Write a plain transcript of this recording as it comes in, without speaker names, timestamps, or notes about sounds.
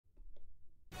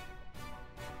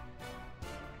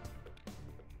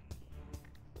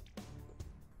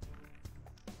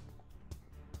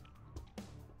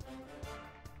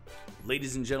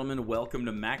Ladies and gentlemen, welcome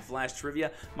to Mack Flash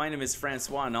Trivia. My name is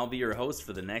Francois and I'll be your host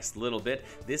for the next little bit.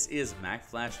 This is Mack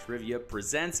Flash Trivia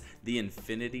Presents the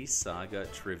Infinity Saga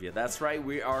Trivia. That's right,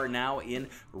 we are now in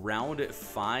round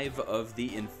 5 of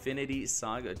the Infinity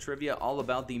Saga Trivia, all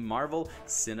about the Marvel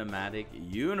Cinematic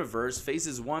Universe,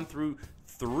 phases 1 through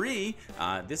 3.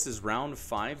 This is round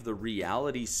 5, the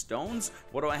Reality Stones.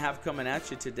 What do I have coming at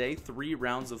you today? 3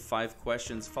 rounds of 5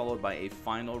 questions, followed by a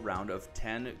final round of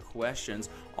 10 questions,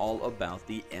 all about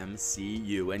the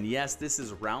MCU. And yes, this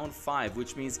is round 5,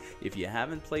 which means if you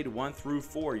haven't played 1 through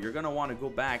 4, you're going to want to go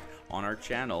back on our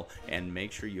channel and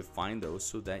make sure you find those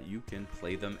so that you can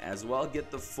play them as well,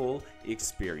 get the full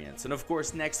experience. And of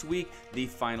course, next week, the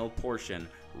final portion,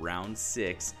 round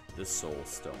 6, the Soul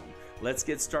Stone. Let's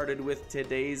get started with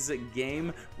today's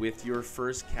game with your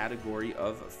first category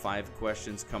of 5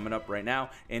 questions coming up right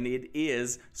now, and it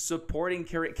is supporting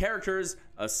characters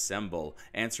assemble.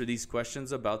 Answer these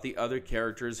questions about the other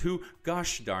characters who,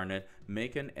 gosh darn it,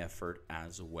 make an effort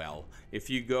as well.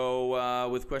 If you go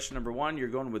with question number 1, you're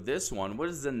going with this one. What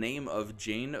is the name of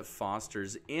Jane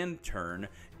Foster's intern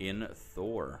in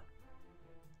Thor?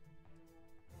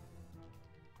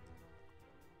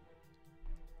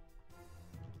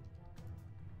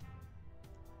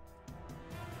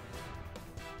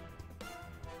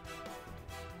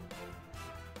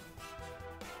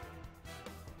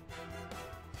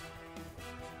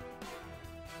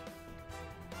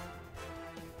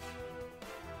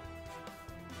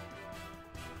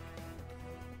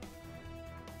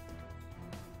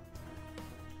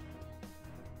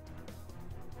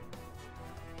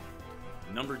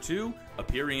 Number 2,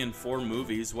 appearing in 4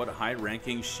 movies, what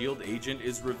high-ranking S.H.I.E.L.D. agent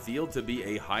is revealed to be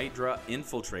a Hydra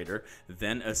infiltrator,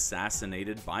 then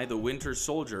assassinated by the Winter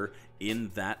Soldier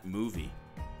in that movie?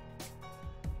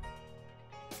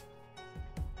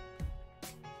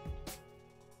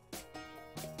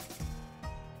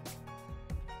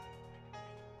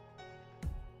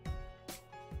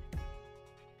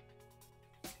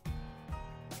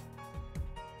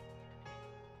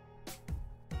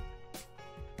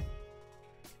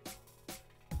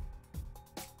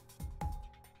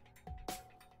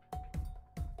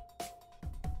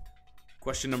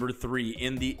 Question number 3,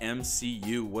 in the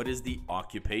MCU, what is the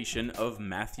occupation of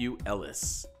Matthew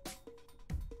Ellis?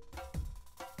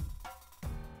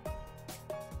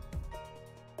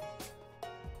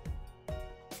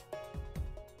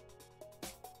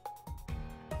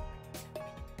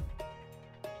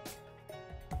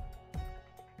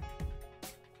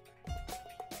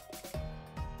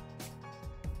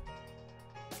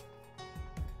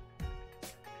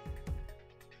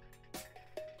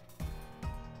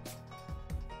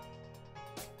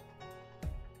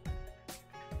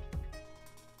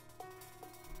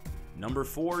 Number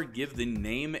 4, give the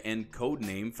name and code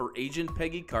name for Agent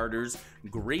Peggy Carter's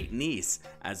great niece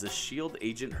as a S.H.I.E.L.D.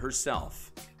 agent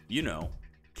herself. You know,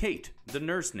 Kate, the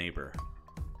nurse neighbor.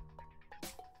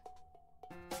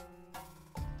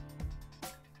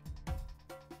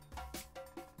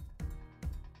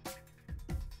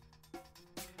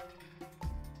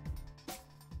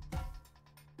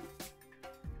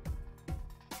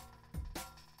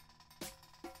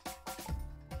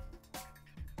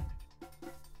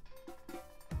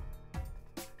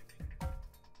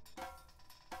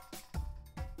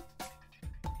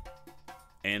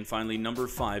 And finally, number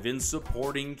 5, in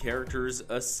supporting characters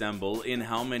assemble, in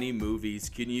how many movies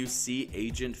can you see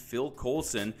Agent Phil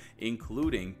Coulson,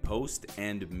 including post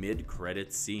and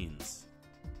mid-credit scenes?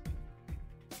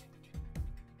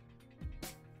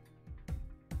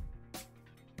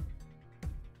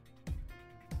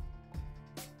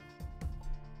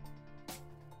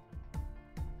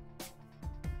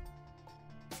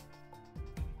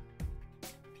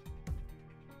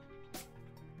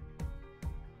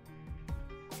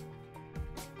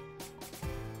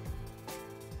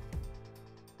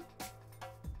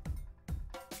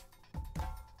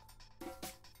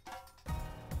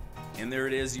 And there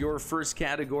it is, your first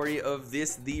category of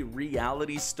this, the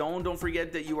Reality Stone. Don't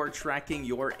forget that you are tracking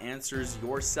your answers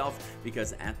yourself,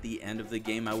 because at the end of the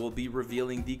game, I will be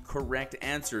revealing the correct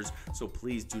answers. So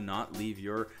please do not leave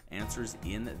your answers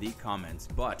in the comments,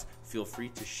 but feel free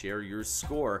to share your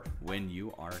score when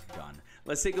you are done.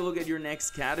 Let's take a look at your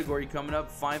next category coming up.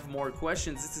 5 more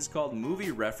questions. This is called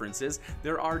movie references.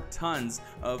 There are tons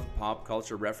of pop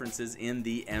culture references in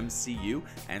the MCU.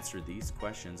 Answer these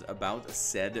questions about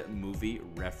said movie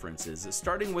references.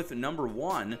 Starting with number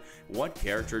 1, what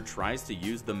character tries to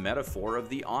use the metaphor of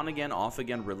the on-again,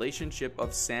 off-again relationship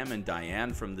of Sam and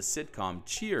Diane from the sitcom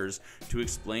Cheers to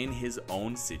explain his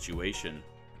own situation?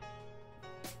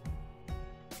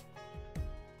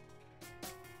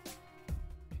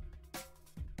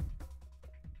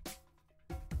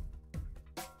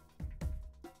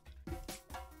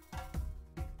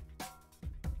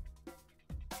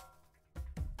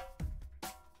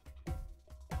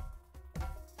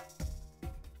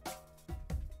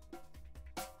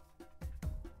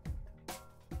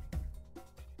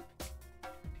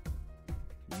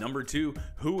 Number 2,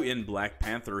 who in Black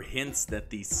Panther hints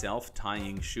that the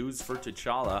self-tying shoes for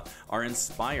T'Challa are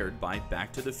inspired by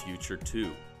Back to the Future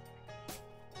 2?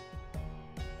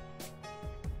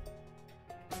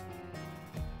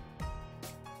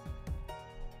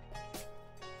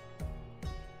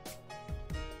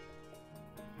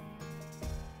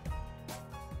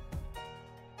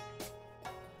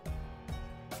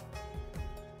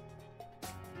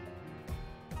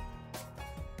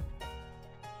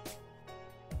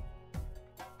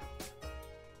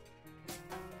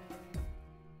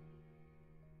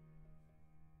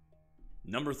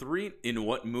 Number 3, in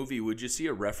what movie would you see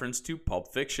a reference to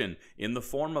Pulp Fiction in the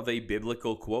form of a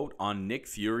biblical quote on Nick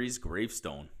Fury's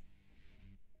gravestone?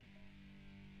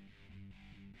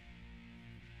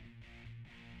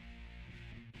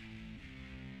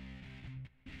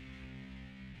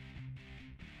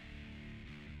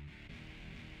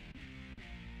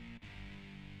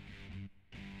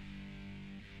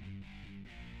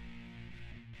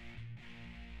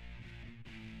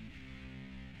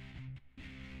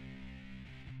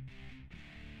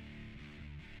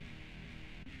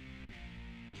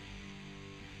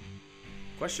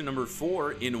 Question number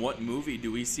 4, in what movie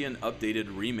do we see an updated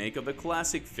remake of a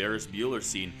classic Ferris Bueller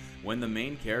scene when the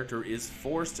main character is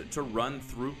forced to run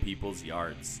through people's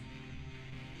yards?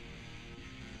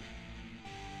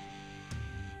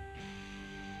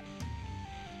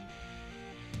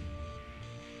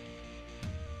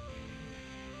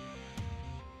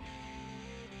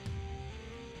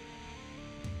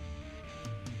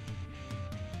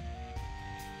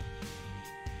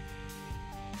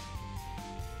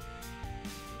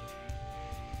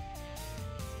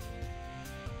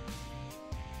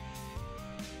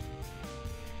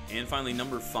 And finally,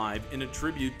 number 5, in a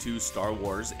tribute to Star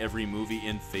Wars, every movie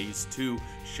in Phase 2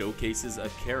 showcases a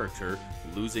character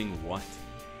losing what?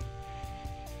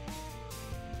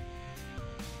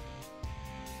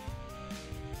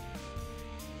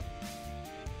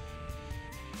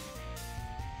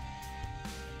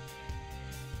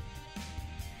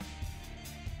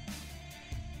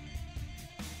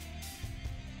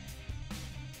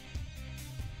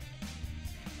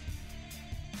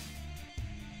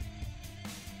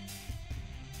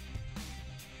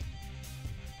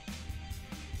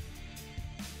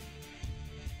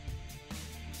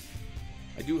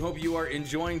 I do hope you are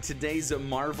enjoying today's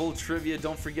Marvel trivia.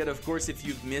 Don't forget, of course, if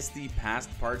you've missed the past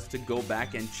parts, to go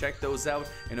back and check those out.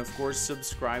 And of course,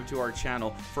 subscribe to our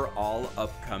channel for all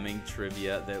upcoming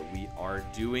trivia that we are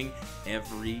doing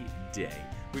every day.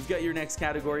 We've got your next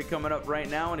category coming up right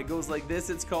now, and it goes like this.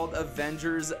 It's called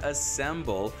Avengers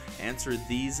Assemble. Answer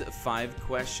these 5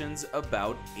 questions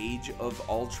about Age of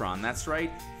Ultron. That's right,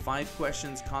 5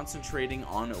 questions concentrating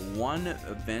on one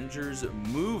Avengers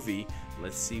movie.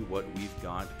 Let's see what we've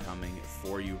got coming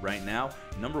for you right now.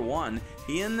 Number 1,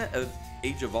 in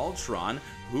Age of Ultron,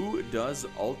 who does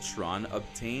Ultron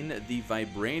obtain the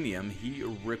vibranium he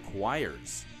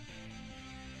requires?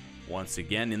 Once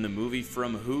again, in the movie,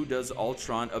 from who does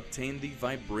Ultron obtain the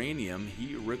vibranium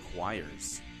he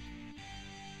requires?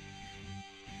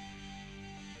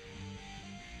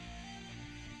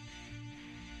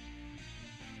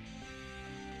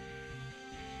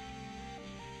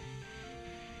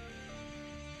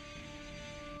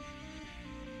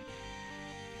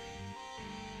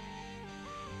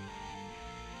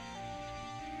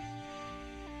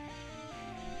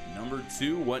 Number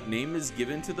 2, what name is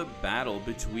given to the battle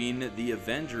between the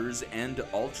Avengers and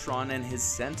Ultron and his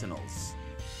Sentinels?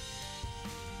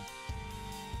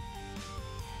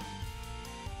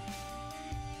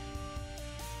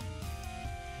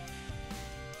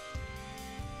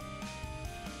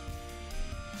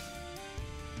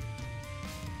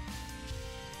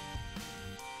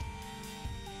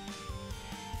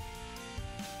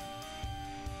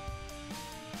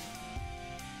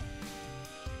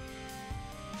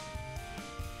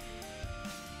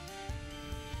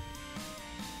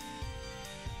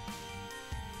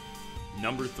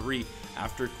 Number 3,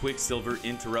 after Quicksilver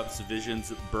interrupts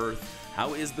Vision's birth,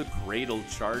 how is the Cradle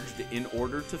charged in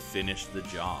order to finish the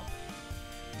job?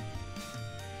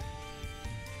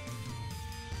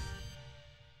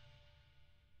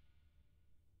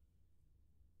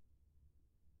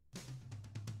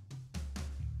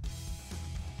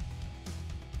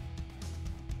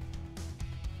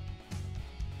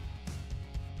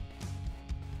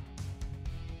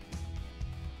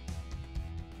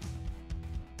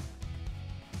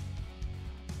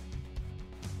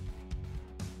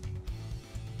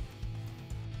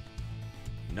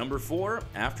 Number 4,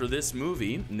 after this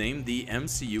movie, name the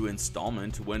MCU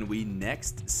installment when we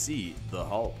next see the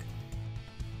Hulk.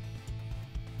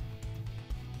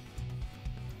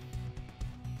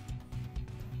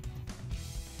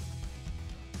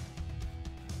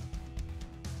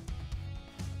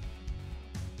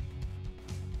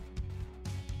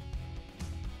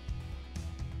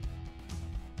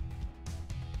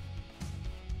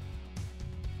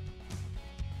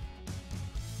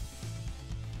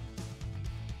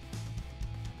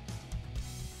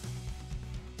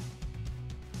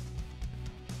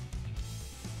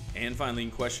 And finally, in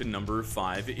question number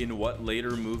 5, in what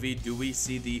later movie do we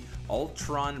see the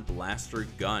Ultron blaster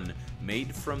gun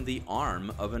made from the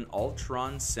arm of an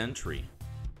Ultron sentry?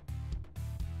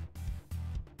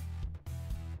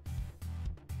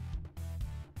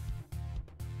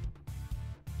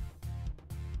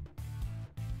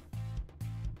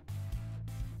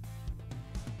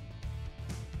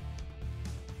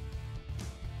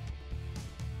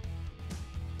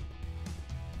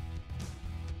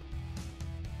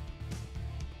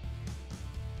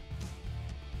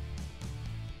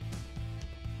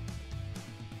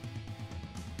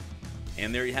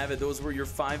 And there you have it. Those were your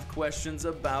 5 questions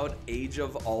about Age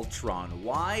of Ultron.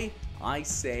 Why? I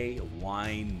say,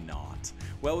 why not?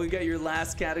 Well, we've got your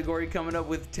last category coming up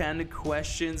with 10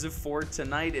 questions for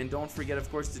tonight. And don't forget,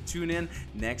 of course, to tune in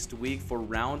next week for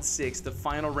round 6, the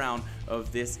final round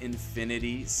of this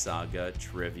Infinity Saga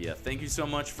trivia. Thank you so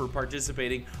much for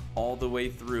participating all the way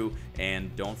through.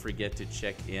 And don't forget to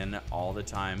check in all the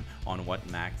time on what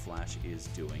Mack Flash is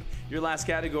doing. Your last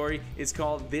category is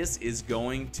called This Is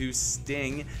Going to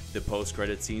Sting. The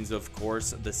post-credit scenes, of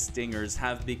course, the stingers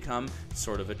have become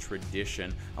sort of a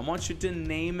tradition. I want you to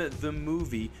name the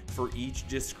movie for each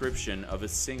description of a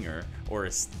singer, or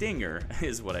a stinger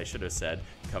is what I should have said,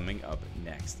 coming up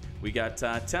next. We got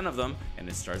 10 of them, and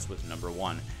it starts with number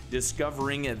 1.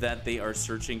 Discovering that they are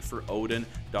searching for Odin,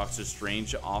 Doctor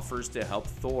Strange offers to help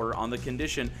Thor on the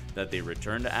condition that they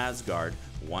return to Asgard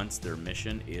once their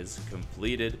mission is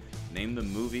completed. Name the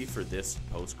movie for this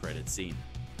post-credit scene.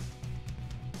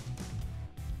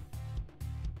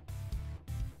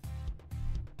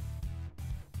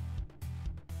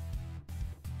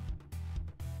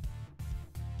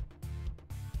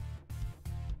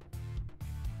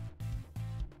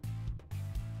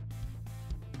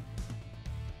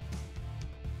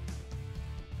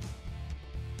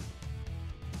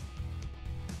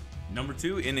 Number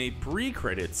 2, in a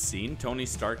pre-credits scene, Tony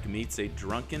Stark meets a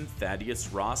drunken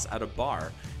Thaddeus Ross at a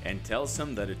bar and tells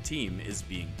him that a team is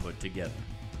being put together.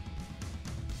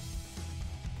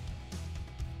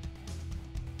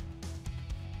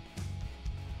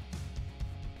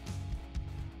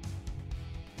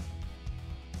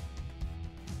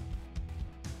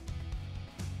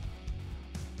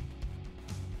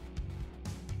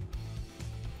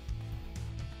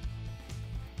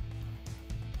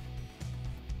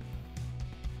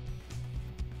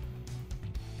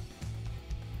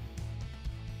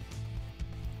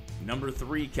 Number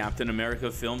 3, Captain America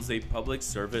films a public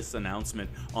service announcement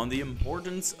on the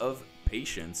importance of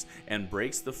patience and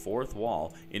breaks the fourth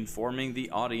wall, informing the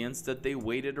audience that they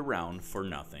waited around for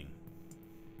nothing.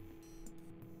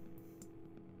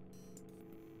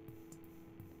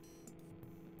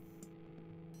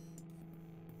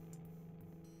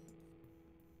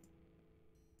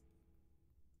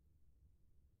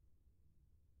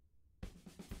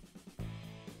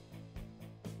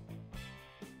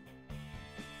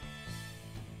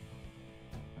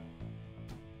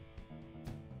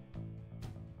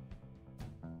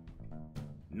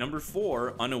 Number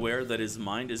 4, unaware that his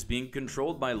mind is being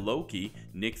controlled by Loki,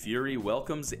 Nick Fury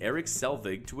welcomes Eric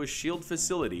Selvig to a S.H.I.E.L.D.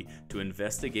 facility to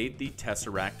investigate the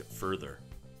Tesseract further.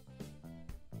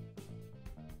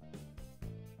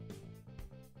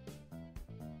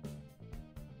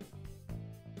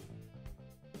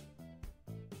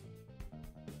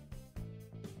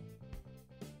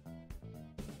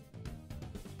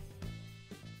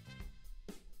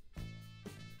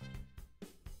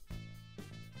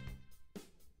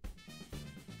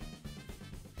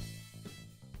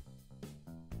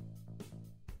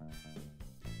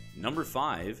 Number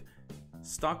 5,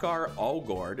 Stakar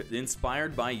Algord,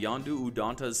 inspired by Yondu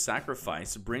Udanta's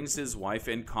sacrifice, brings his wife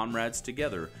and comrades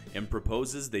together and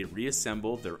proposes they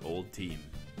reassemble their old team.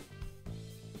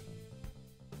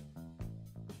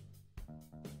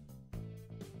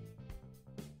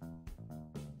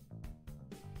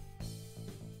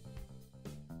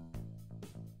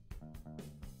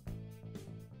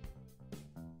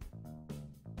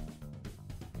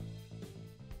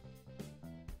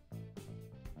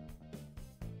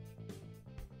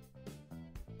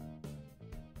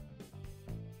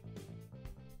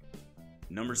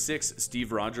 Number 6,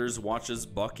 Steve Rogers watches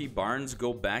Bucky Barnes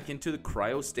go back into the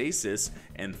cryostasis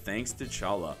and thanks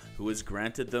T'Challa, who has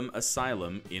granted them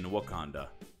asylum in Wakanda.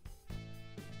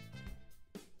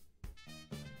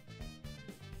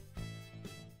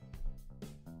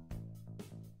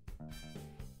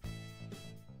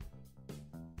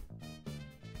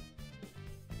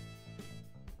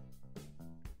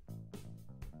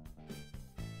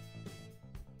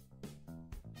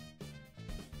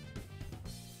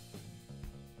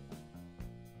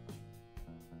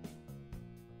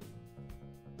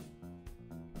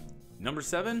 Number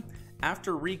 7.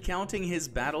 After recounting his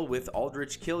battle with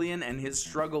Aldrich Killian and his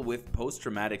struggle with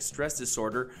post-traumatic stress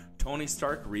disorder, Tony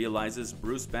Stark realizes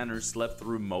Bruce Banner slept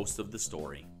through most of the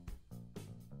story.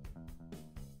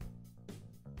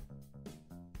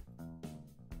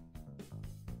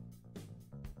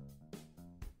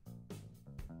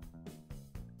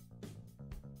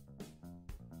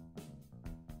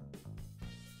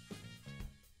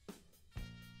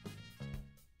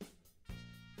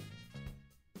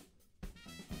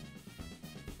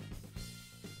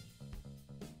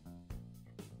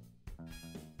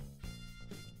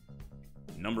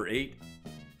 Number 8.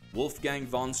 Wolfgang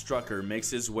von Strucker makes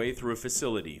his way through a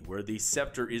facility where the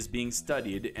scepter is being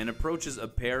studied and approaches a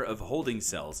pair of holding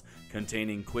cells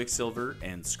containing Quicksilver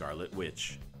and Scarlet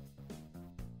Witch.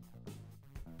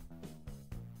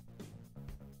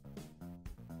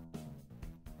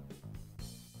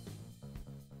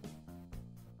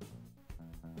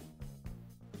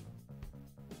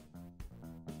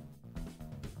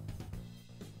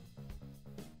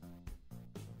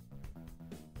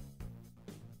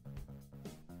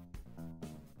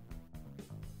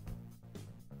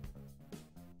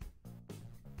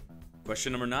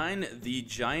 Question number 9. The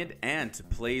giant ant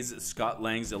plays Scott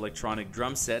Lang's electronic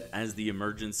drum set as the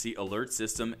emergency alert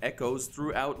system echoes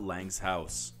throughout Lang's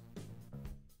house.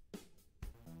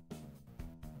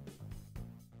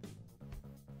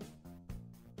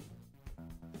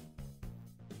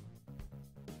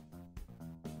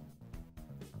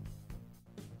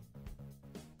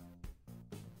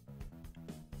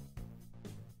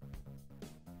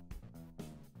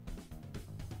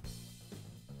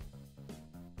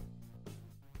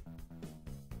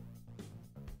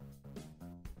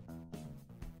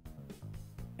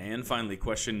 And finally,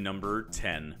 question number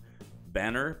 10.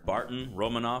 Banner, Barton,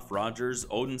 Romanoff, Rogers,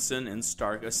 Odinson, and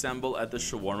Stark assemble at the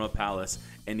Shawarma Palace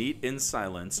and eat in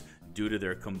silence due to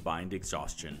their combined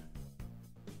exhaustion.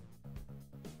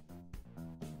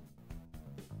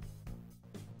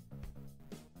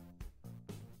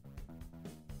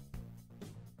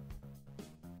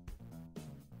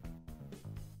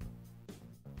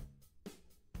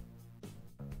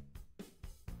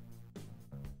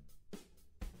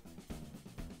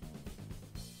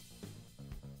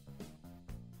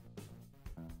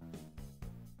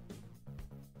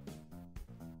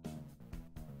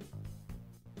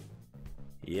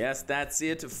 Yes, that's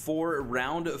it for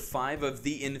round 5 of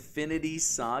the Infinity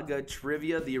Saga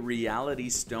Trivia. The Reality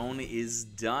Stone is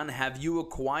done. Have you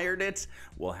acquired it?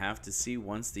 We'll have to see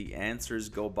once the answers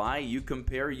go by. You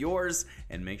compare yours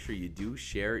and make sure you do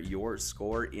share your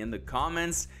score in the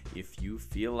comments if you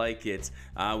feel like it.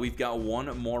 We've got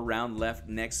one more round left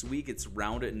next week. It's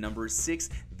round number 6,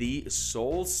 the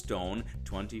Soul Stone.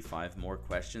 25 more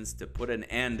questions to put an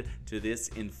end to this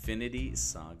Infinity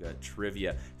Saga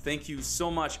Trivia. Thank you so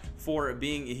much for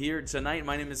being here tonight.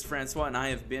 My name is Francois and I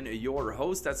have been your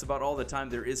host. That's about all the time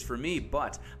there is for me,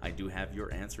 but I do have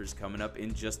your answers coming up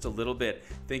in just a little bit.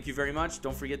 Thank you very much.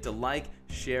 Don't forget to like,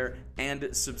 share,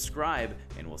 and subscribe,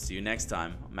 and we'll see you next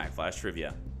time on Mack Flash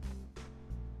Trivia.